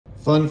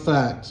Fun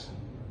fact,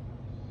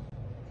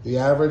 the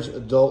average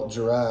adult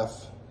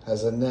giraffe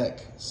has a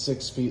neck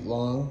 6 feet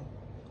long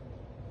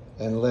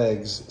and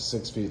legs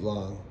 6 feet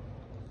long.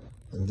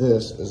 And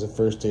this is a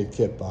first aid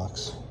kit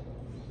box.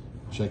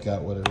 Check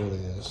out what it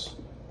really is.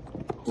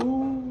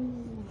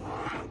 Ooh.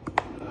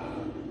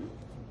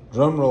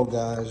 Drum roll,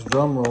 guys,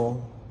 drum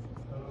roll.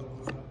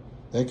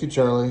 Thank you,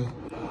 Charlie.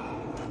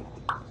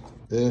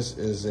 This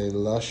is a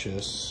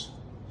luscious,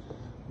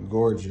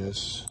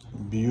 gorgeous,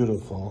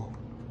 beautiful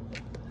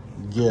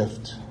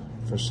gift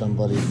for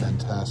somebody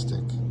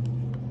fantastic.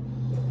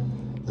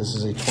 This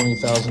is a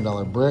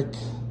 $20,000 brick,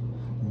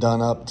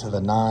 done up to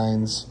the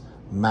nines,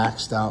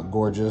 maxed out,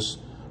 gorgeous.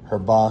 Her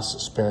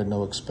boss spared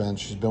no expense.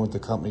 She's been with the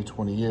company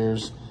 20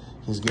 years.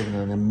 He's given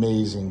her an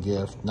amazing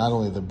gift. Not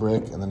only the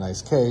brick and the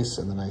nice case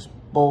and the nice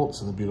bolts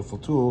and the beautiful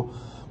tool,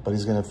 but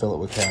he's gonna fill it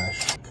with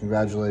cash.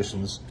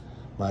 Congratulations,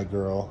 my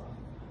girl.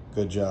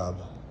 Good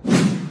job.